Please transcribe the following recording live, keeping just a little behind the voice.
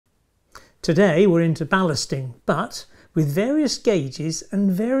Today we're into ballasting, but with various gauges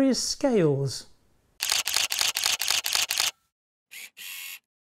and various scales.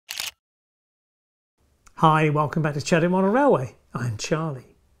 Hi, welcome back to Chadwick Model Railway. I'm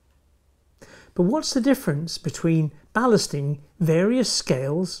Charlie. But what's the difference between ballasting various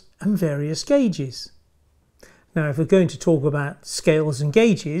scales and various gauges? Now, if we're going to talk about scales and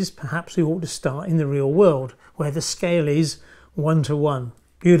gauges, perhaps we ought to start in the real world, where the scale is 1:1.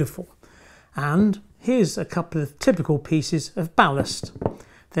 Beautiful. And here's a couple of typical pieces of ballast.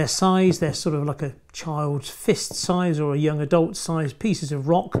 Their size, they're sort of like a child's fist size or a young adult size pieces of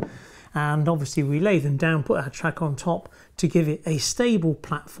rock. And obviously we lay them down, put our track on top to give it a stable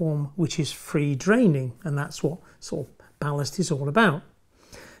platform which is free draining. And that's what sort of ballast is all about.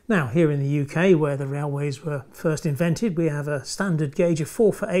 Now, here in the UK, where the railways were first invented, we have a standard gauge of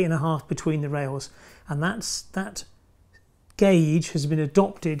 4 for 8.5 between the rails. And that gauge has been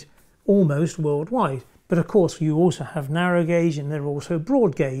adopted almost worldwide. But of course you also have narrow gauge and there are also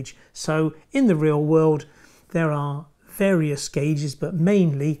broad gauge. So in the real world there are various gauges, but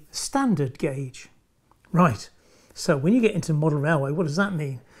mainly standard gauge. Right, so when you get into model railway, what does that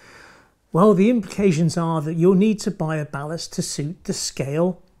mean? Well, the implications are that you'll need to buy a ballast to suit the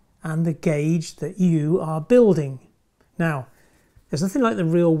scale and the gauge that you are building. Now, there's nothing like the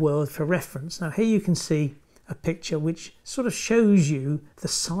real world for reference. Now here you can see a picture which sort of shows you the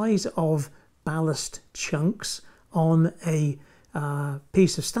size of ballast chunks on a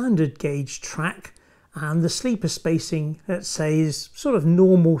piece of standard gauge track, and the sleeper spacing, let's say, is sort of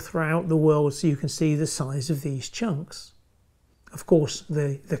normal throughout the world, so you can see the size of these chunks. Of course,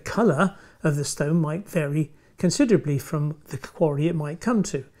 the colour of the stone might vary considerably from the quarry it might come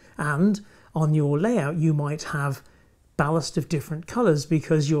to, and on your layout you might have ballast of different colours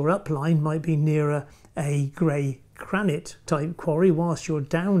because your upline might be nearer a grey granite type quarry, whilst your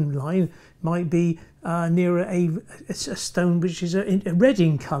downline might be nearer a stone which is a red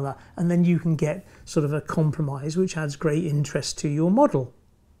in colour, and then you can get sort of a compromise which adds great interest to your model.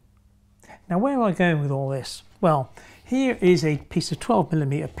 Now, where am I going with all this? Well, here is a piece of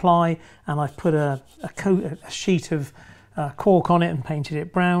 12mm ply, and I've put a sheet of cork on it and painted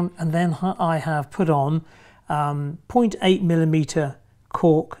it brown, and then I have put on 0.8mm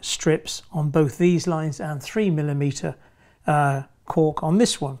cork strips on both these lines and 3mm cork on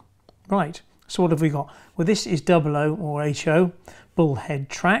this one. Right, so what have we got? Well, this is 00 or HO bullhead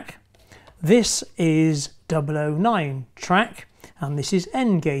track. This is 009 track, and this is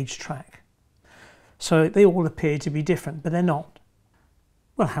N gauge track. So they all appear to be different, but they're not.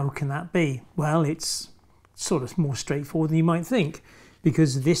 Well, how can that be? Well, it's sort of more straightforward than you might think,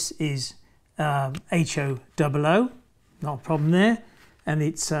 because this is HO 00, not a problem there, and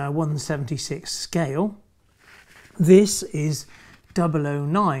it's 1/76 scale. This is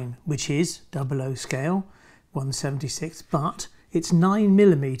 009, which is 00 scale, 1/76, but it's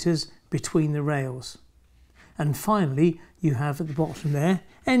 9mm between the rails. And finally, you have at the bottom there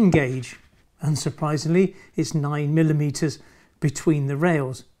N gauge. Unsurprisingly, it's 9mm between the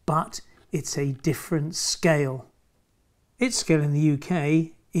rails, but it's a different scale. Its scale in the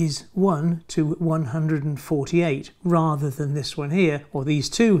UK is 1:148 rather than this one here, or these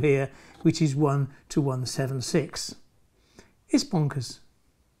two here, which is 1:176. It's bonkers.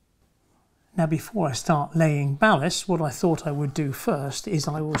 Now, before I start laying ballast, what I thought I would do first is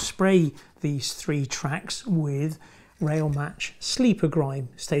I will spray these 3 tracks with Rail Match Sleeper Grime.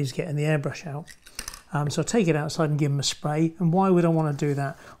 Saves getting the airbrush out. So I'll take it outside and give them a spray. And why would I want to do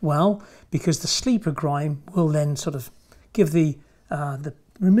that? Well, because the sleeper grime will then sort of give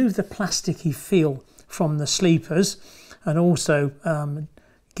remove the plasticky feel from the sleepers, and also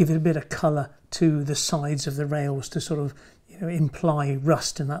give it a bit of colour to the sides of the rails to sort of imply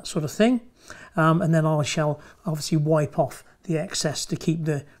rust and that sort of thing. And then I shall obviously wipe off the excess to keep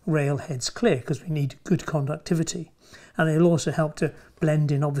the rail heads clear, because we need good conductivity. And it'll also help to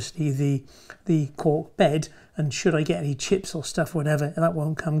blend in obviously the cork bed, and should I get any chips or stuff or whatever, that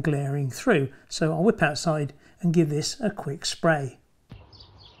won't come glaring through. So I'll whip outside and give this a quick spray.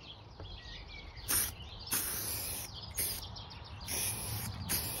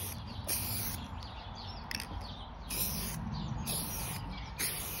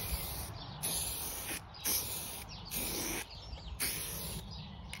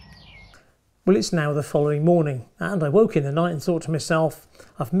 Well, it's now the following morning, and I woke in the night and thought to myself,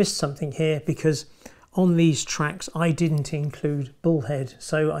 I've missed something here, because on these tracks I didn't include bullhead.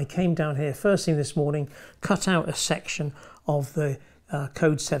 So I came down here first thing this morning, cut out a section of the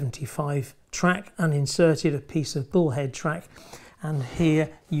code 75 track and inserted a piece of bullhead track, and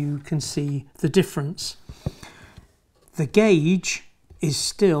here you can see the difference. The gauge is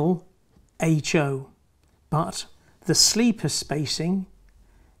still HO, but the sleeper spacing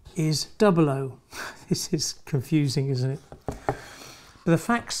is 00. This is confusing, isn't it? But the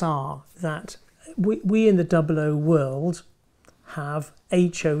facts are that we in the 00 world have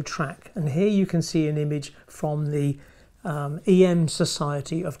HO track, and here you can see an image from the EM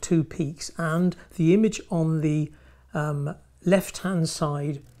Society of Two Peaks, and the image on the left hand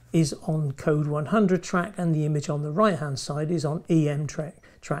side is on code 100 track, and the image on the right hand side is on EM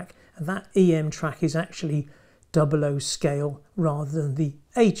track, and that EM track is actually 00 scale rather than the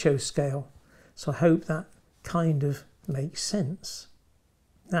HO scale. So I hope that kind of makes sense.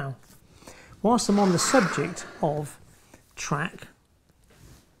 Now, whilst I'm on the subject of track,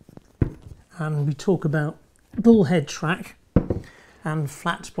 and we talk about bullhead track and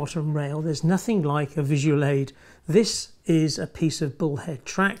flat bottom rail, there's nothing like a visual aid. This is a piece of bullhead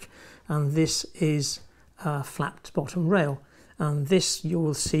track, and this is a flat bottom rail, and this you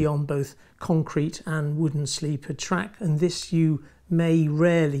will see on both concrete and wooden sleeper track, and this you may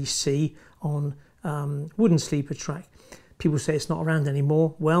rarely see on wooden sleeper track. People say it's not around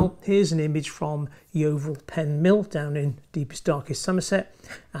anymore. Well, here's an image from Yeovil Pen Mill down in deepest darkest Somerset,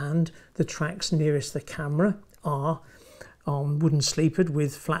 and the tracks nearest the camera are on wooden sleepered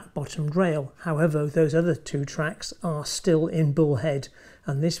with flat bottomed rail. However, those other two tracks are still in bullhead,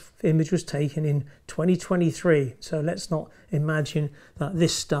 and this image was taken in 2023, so let's not imagine that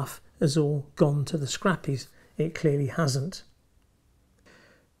this stuff has all gone to the scrappies. It clearly hasn't.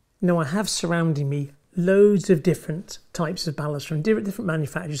 Now, I have surrounding me loads of different types of ballast from different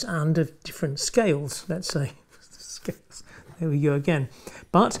manufacturers and of different scales, let's say. Scales. There we go again.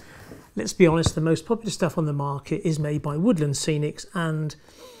 But let's be honest, the most popular stuff on the market is made by Woodland Scenics, and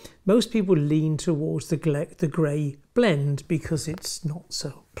most people lean towards the grey blend because it's not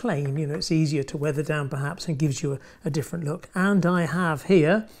so plain. You know, it's easier to weather down perhaps and gives you a different look. And I have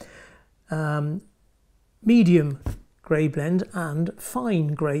here medium grey blend and fine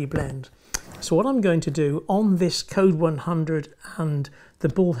grey blend. So what I'm going to do on this code 100 and the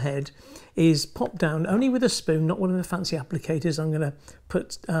bullhead is pop down only with a spoon, not one of the fancy applicators. I'm going to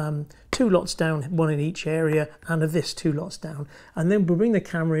put 2 lots down, one in each area, and of this 2 lots down, and then we'll bring the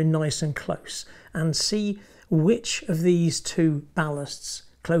camera in nice and close and see which of these 2 ballasts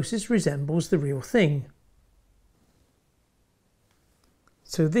closest resembles the real thing.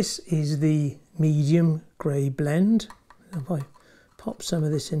 So this is the medium grey blend. If I pop some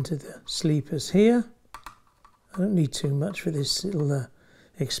of this into the sleepers here, I don't need too much for this little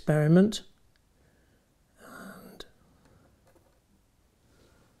experiment. And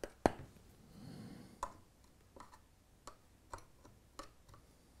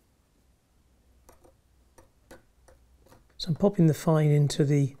so I'm popping the fine into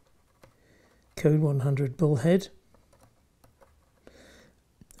the code 100 bullhead,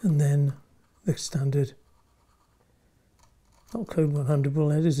 and then the standard, not code 100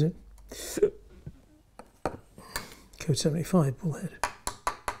 bullhead, is it? Code 75 bullhead.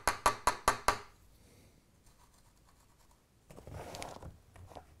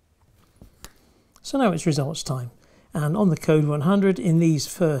 So now it's results time, and on the code 100, in these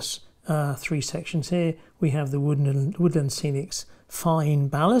first 3 sections here, we have the Woodland Scenics fine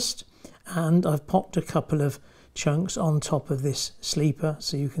ballast, and I've popped a couple of chunks on top of this sleeper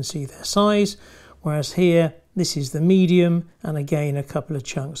so you can see their size, whereas here this is the medium, and again a couple of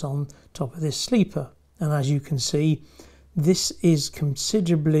chunks on top of this sleeper, and as you can see, this is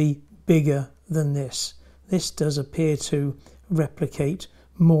considerably bigger than this. This does appear to replicate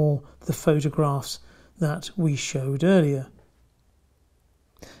more the photographs that we showed earlier.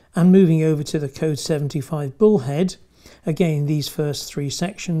 And moving over to the code 75 bullhead, again these first 3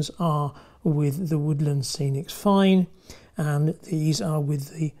 sections are with the Woodland Scenics fine, and these are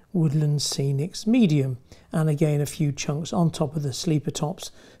with the Woodland Scenics medium, and again a few chunks on top of the sleeper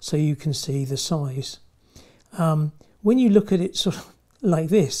tops so you can see the size. When you look at it sort of like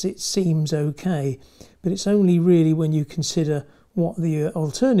this, it seems okay, but it's only really when you consider what the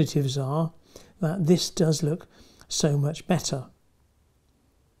alternatives are that this does look so much better.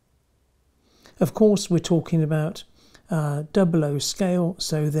 Of course, we're talking about 00 scale,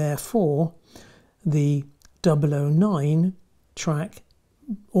 so therefore the 009 track,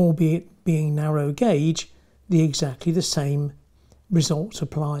 albeit being narrow gauge, exactly the same results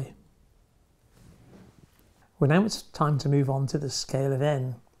apply. Well, now it's time to move on to the scale of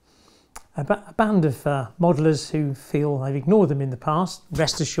N. A band of modellers who feel I've ignored them in the past,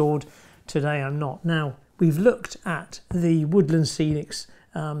 rest assured today I'm not. Now, we've looked at the Woodland Scenics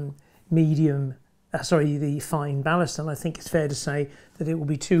the fine ballast, and I think it's fair to say that it will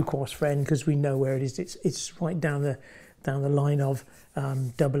be 2 coarse for N because we know where it is. It's right down down the line of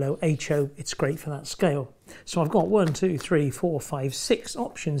 00HO. It's great for that scale. So I've got 1, 2, 3, 4, 5, 6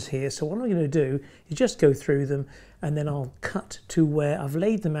 options here. So what I'm going to do is just go through them, and then I'll cut to where I've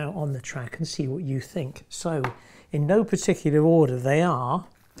laid them out on the track and see what you think. So in no particular order they are.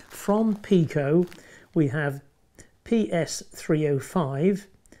 From Pico we have PS305.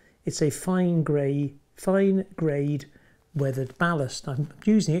 It's a fine grade weathered ballast. I'm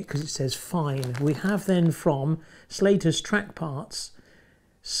using it because it says fine. We have then from Slater's Track Parts,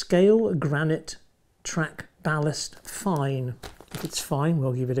 Scale Granite Track Ballast Fine. If it's fine,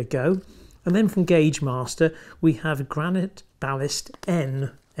 we'll give it a go. And then from Gauge Master, we have Granite Ballast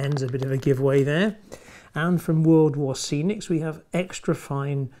N. N's a bit of a giveaway there. And from World War Scenics, we have Extra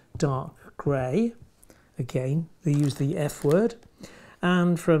Fine Dark Grey. Again, they use the F word.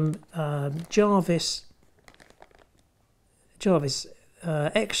 And from Jarvis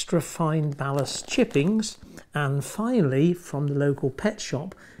Extra Fine Ballast Chippings. And finally, from the local pet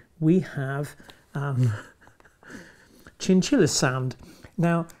shop, we have Chinchilla Sand.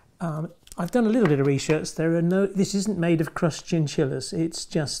 Now, I've done a little bit of research. This isn't made of crushed chinchillas. It's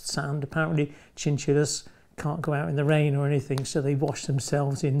just sand. Apparently, chinchillas can't go out in the rain or anything, so they wash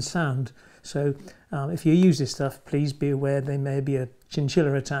themselves in sand. So if you use this stuff, please be aware there may be a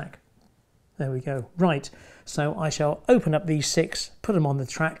chinchilla attack. There we go. Right, so I shall open up these 6, put them on the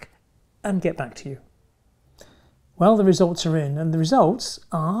track, and get back to you. Well, the results are in, and the results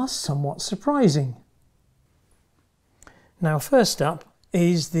are somewhat surprising. Now, first up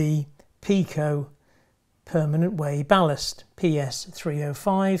is the Pico Permanent Way Ballast,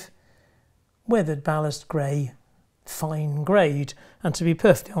 PS305, weathered ballast grey, fine grade. And to be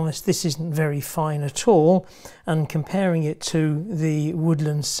perfectly honest, this isn't very fine at all, and comparing it to the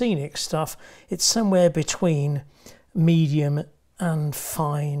Woodland Scenic stuff, it's somewhere between medium and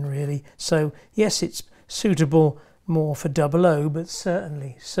fine, really. So yes, it's suitable more for 00, but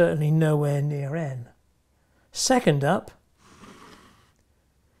certainly nowhere near N. Second up,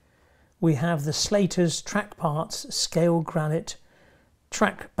 we have the Slater's Track Parts Scale Granite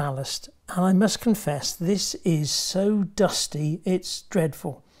Track Ballast, and I must confess this is so dusty it's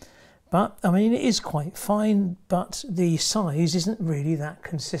dreadful. But I mean, it is quite fine, but the size isn't really that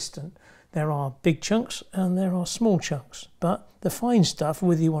consistent. There are big chunks and there are small chunks, but the fine stuff,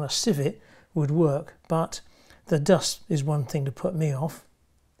 whether you want to sieve it, would work, but the dust is one thing to put me off.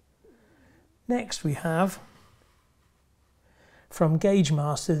 Next we have from Gauge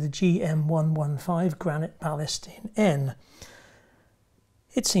Master the GM115 Granite Ballast in N.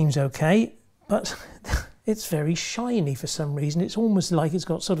 It seems okay, but it's very shiny for some reason. It's almost like it's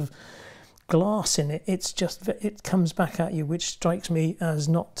got sort of glass in it. It comes back at you, which strikes me as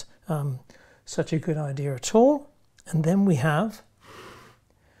not such a good idea at all. And then we have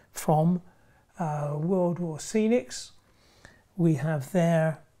from World War Scenics, we have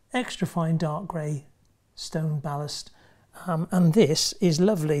their Extra Fine Dark Grey Stone Ballast. And this is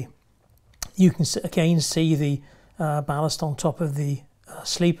lovely. You can again see the ballast on top of the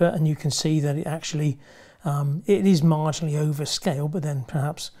sleeper, and you can see that it actually it is marginally over scale, but then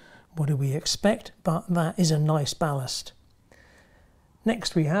perhaps what do we expect? But that is a nice ballast.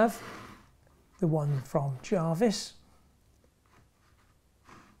 Next we have the one from Jarvis,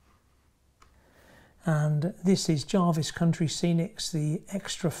 and this is Jarvis Country Scenics, the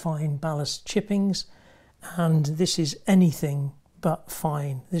Extra Fine Ballast Chippings. And this is anything but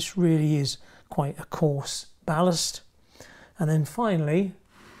fine. This really is quite a coarse ballast. And then finally,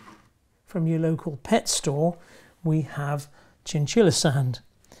 from your local pet store, we have Chinchilla Sand,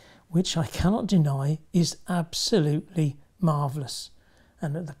 which I cannot deny is absolutely marvellous.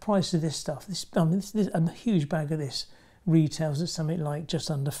 And at the price of this stuff, a huge bag of this retails at something like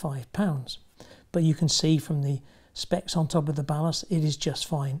just under £5. But you can see from the specs on top of the ballast, it is just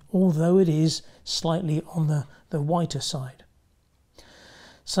fine, although it is slightly on the whiter side.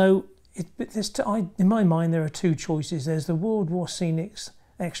 So in my mind there are 2 choices. There's the World War Scenics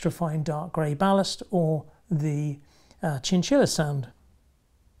Extra Fine Dark Grey Ballast or the Chinchilla Sand.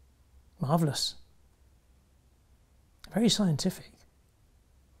 Marvellous. Very scientific.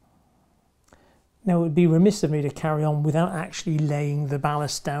 Now it would be remiss of me to carry on without actually laying the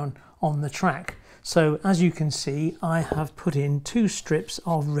ballast down on the track. So as you can see, I have put in 2 strips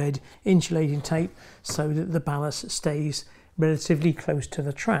of red insulating tape so that the ballast stays relatively close to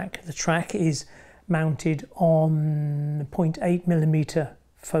the track. The track is mounted on 0.8mm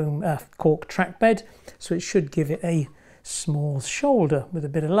foam cork track bed, so it should give it a small shoulder with a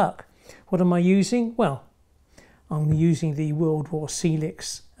bit of luck. What am I using? Well, I'm using the World War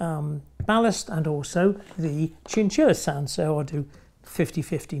Helix ballast and also the Chinchilla Sand, so I'll do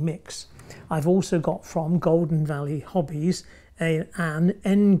 50-50 mix. I've also got from Golden Valley Hobbies an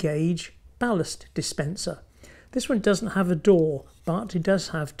N-gauge ballast dispenser. This one doesn't have a door, but it does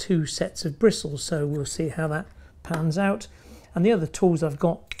have 2 sets of bristles, so we'll see how that pans out. And the other tools I've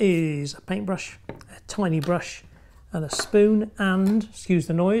got is a paintbrush, a tiny brush, and a spoon, and, excuse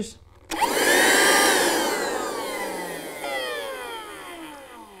the noise,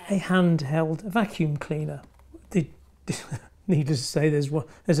 a handheld vacuum cleaner. Needless to say,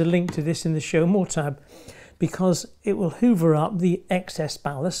 there's a link to this in the Show More tab, because it will hoover up the excess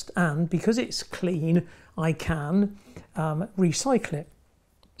ballast, and because it's clean, I can recycle it.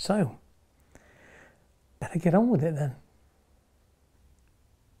 So, better get on with it then.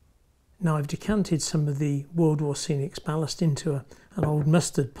 Now I've decanted some of the World War Scenics ballast into an old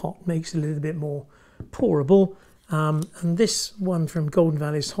mustard pot, makes it a little bit more pourable. And this one from Golden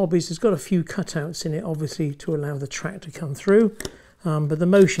Valley's Hobbies has got a few cutouts in it, obviously to allow the track to come through, but the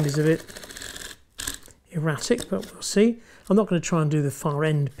motion is a bit erratic, but we'll see. I'm not going to try and do the far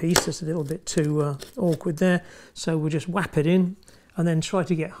end piece, it's a little bit too awkward there, so we'll just whap it in and then try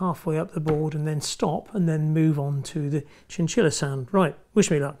to get halfway up the board and then stop and then move on to the chinchilla sand. Right,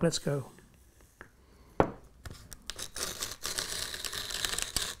 wish me luck, let's go.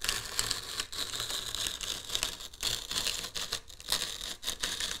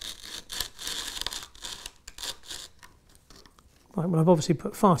 Right, well, I've obviously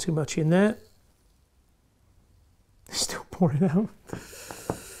put far too much in there. Still pouring out.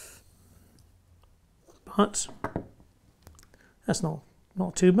 But that's not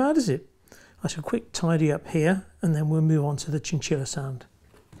too bad, is it? I shall quick tidy up here and then we'll move on to the chinchilla sand.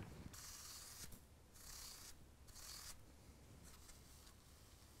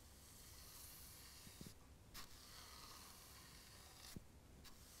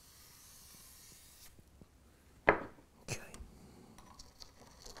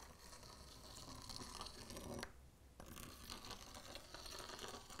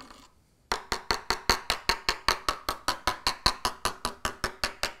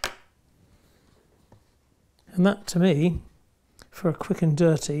 And that, to me, for a quick and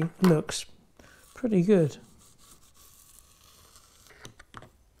dirty, looks pretty good.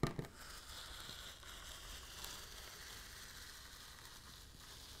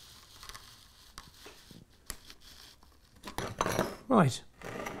 Right.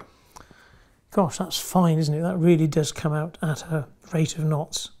 Gosh, that's fine, isn't it? That really does come out at a rate of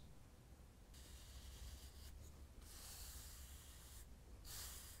knots.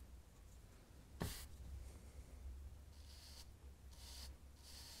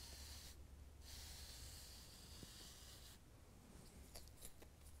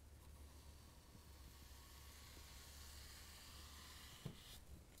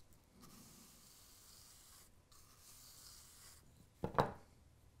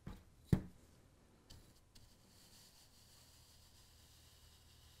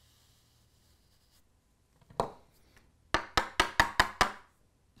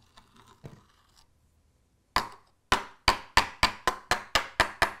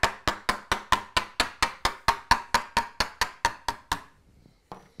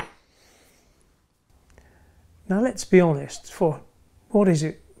 Now let's be honest, for what is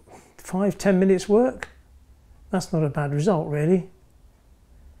it, 5–10 minutes work? That's not a bad result really.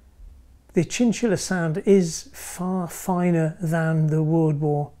 The chinchilla sand is far finer than the World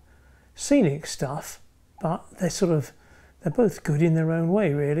War Scenic stuff, but they're both good in their own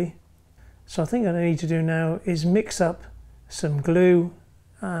way really. So I think what I need to do now is mix up some glue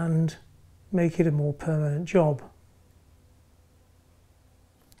and make it a more permanent job.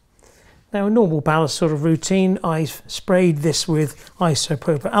 Now, a normal ballast sort of routine, I've sprayed this with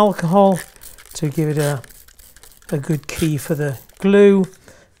isopropyl alcohol to give it a good key for the glue.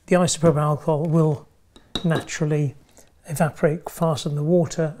 The isopropyl alcohol will naturally evaporate faster than the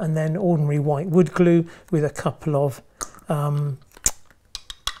water, and then ordinary white wood glue with a couple of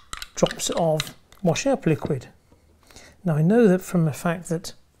drops of wash up liquid. Now, I know that from the fact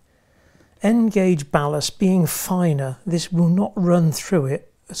that N-gauge ballast being finer, this will not run through it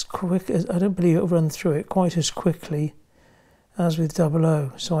as quick as, I don't believe it'll run through it quite as quickly as with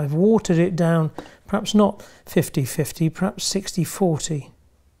 00. So I've watered it down, perhaps not 50-50, perhaps 60-40.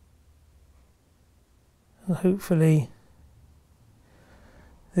 And hopefully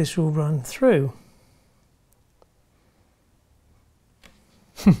this will run through.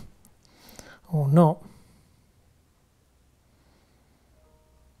 Or not.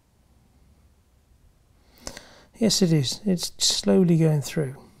 Yes, it is. It's slowly going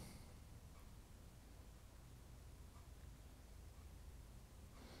through.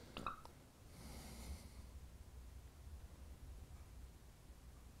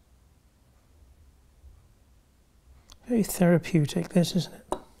 Very therapeutic, this, isn't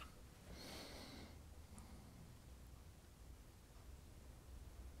it?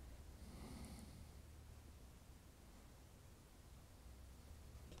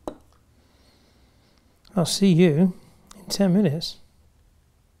 I'll see you in 10 minutes.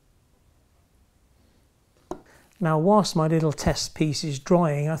 Now, whilst my little test piece is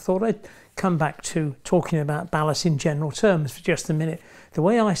drying, I thought I'd come back to talking about ballast in general terms for just a minute. The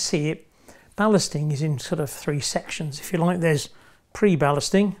way I see it, ballasting is in sort of 3 sections. If you like, there's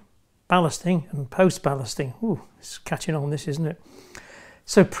pre-ballasting, ballasting and post-ballasting. Ooh, it's catching on this, isn't it?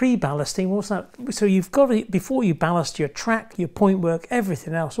 So pre-ballasting, what's that? So you've got to, before you ballast your track, your point work,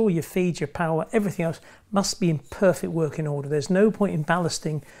 everything else, all your feeds, your power, everything else must be in perfect working order. There's no point in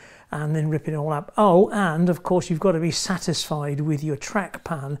ballasting and then ripping it all up. Oh, and of course you've got to be satisfied with your track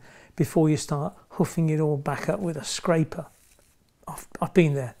pan before you start hoofing it all back up with a scraper. I've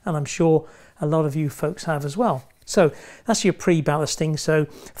been there, and I'm sure a lot of you folks have as well. So that's your pre-ballasting. So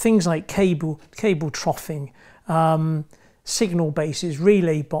things like cable troughing, signal bases,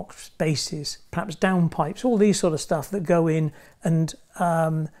 relay box bases, perhaps downpipes, all these sort of stuff that go in and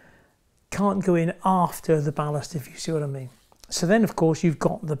can't go in after the ballast, if you see what I mean. So then, of course, you've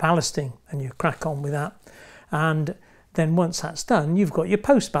got the ballasting and you crack on with that. And then once that's done, you've got your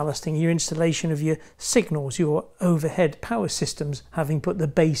post-ballasting, your installation of your signals, your overhead power systems, having put the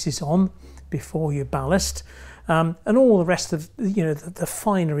bases on before you ballast, and all the rest of, you know, the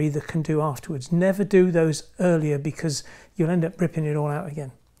finery that can do afterwards. Never do those earlier because you'll end up ripping it all out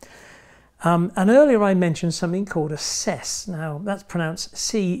again. And earlier I mentioned something called a Cess. Now that's pronounced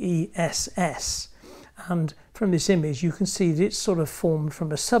C-E-S-S, and from this image you can see that it's sort of formed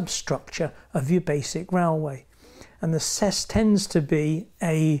from a substructure of your basic railway. And the Cess tends to be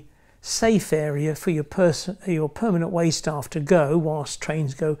a safe area for your permanent way staff to go whilst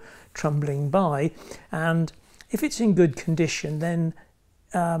trains go trundling by. And if it's in good condition, then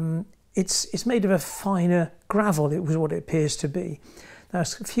it's made of a finer gravel. It was what it appears to be.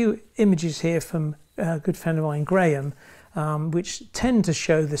 There's a few images here from a good friend of mine, Graham, which tend to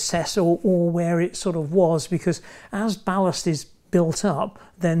show the Cess or where it sort of was, because as ballast is built up,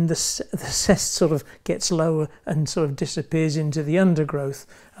 then the Cess sort of gets lower and sort of disappears into the undergrowth.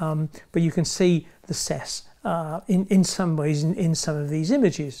 But you can see the Cess in some ways in some of these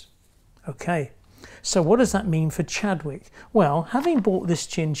images. Okay, so what does that mean for Chadwick? Well, having bought this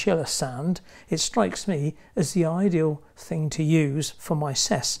chinchilla sand, it strikes me as the ideal thing to use for my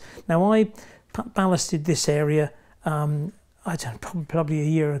Cess. Now, I ballasted this area I don't know, probably a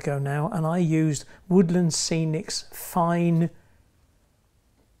year ago now, and I used Woodland Scenic's fine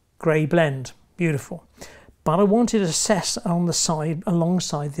grey blend. Beautiful. But I wanted a Cess on the side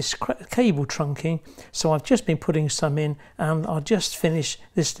alongside this cable trunking, so I've just been putting some in, and I'll just finish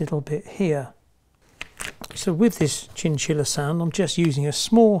this little bit here. So with this chinchilla sand, I'm just using a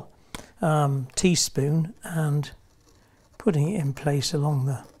small teaspoon and putting it in place along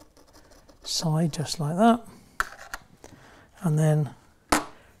the side, just like that, and then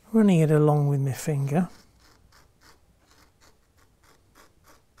running it along with my finger.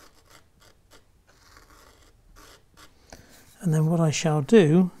 And then what I shall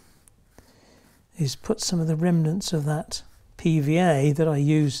do is put some of the remnants of that PVA that I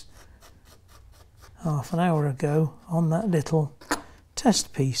used half an hour ago on that little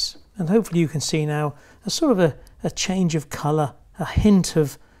test piece. And hopefully you can see now a sort of a change of colour, a hint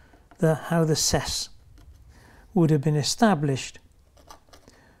of how the Cess would have been established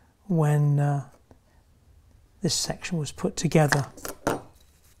when this section was put together.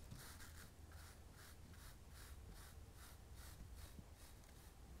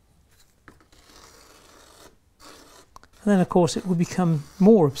 And then of course it will become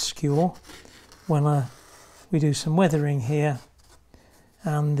more obscure when we do some weathering here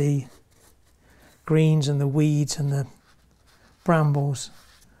and the greens and the weeds and the brambles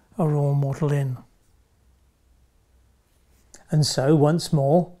are all modelled in. And so once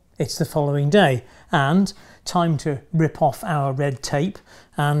more it's the following day and time to rip off our red tape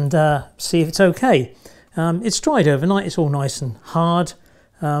and see if it's okay. It's dried overnight, it's all nice and hard.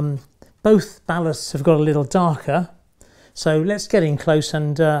 Both ballasts have got a little darker. So let's get in close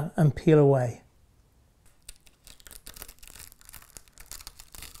and peel away.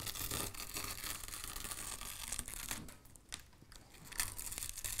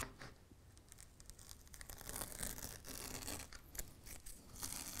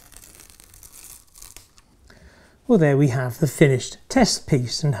 Well, there we have the finished test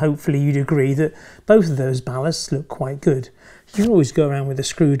piece, and hopefully you'd agree that both of those ballasts look quite good. You can always go around with a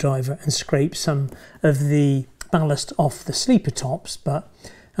screwdriver and scrape some of the ballast off the sleeper tops, but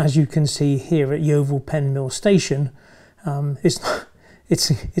as you can see here at Yeovil Pen Mill Station,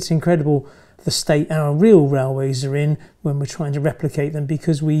 It's incredible the state our real railways are in when we're trying to replicate them,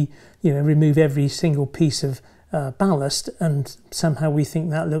 because we remove every single piece of ballast, and somehow we think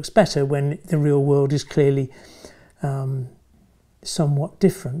that looks better when the real world is clearly somewhat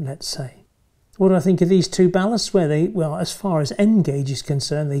different, let's say. What do I think of these two ballasts? Well, as far as end gauge is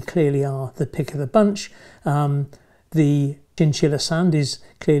concerned, they clearly are the pick of the bunch. The chinchilla sand is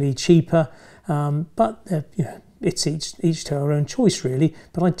clearly cheaper, but it's each to our own choice really.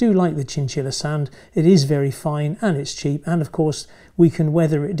 But I do like the chinchilla sand. It is very fine and it's cheap, and of course we can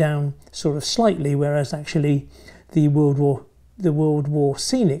weather it down sort of slightly, whereas actually the World War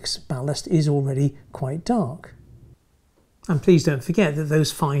Scenics ballast is already quite dark. And please don't forget that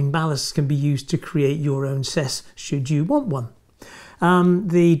those fine ballasts can be used to create your own cess should you want one.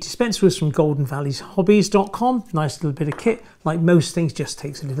 The dispenser was from goldenvalleyshobbies.com. Nice little bit of kit. Like most things, just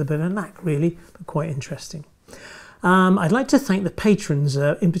takes a little bit of knack really, but quite interesting. I'd like to thank the patrons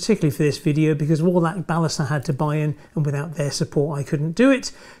in particular for this video, because of all that ballast I had to buy in, and without their support I couldn't do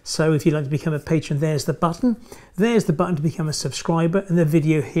it. So if you'd like to become a patron, there's the button. There's the button to become a subscriber, and the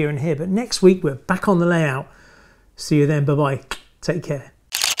video here and here. But next week we're back on the layout. See you then. Bye bye. Take care.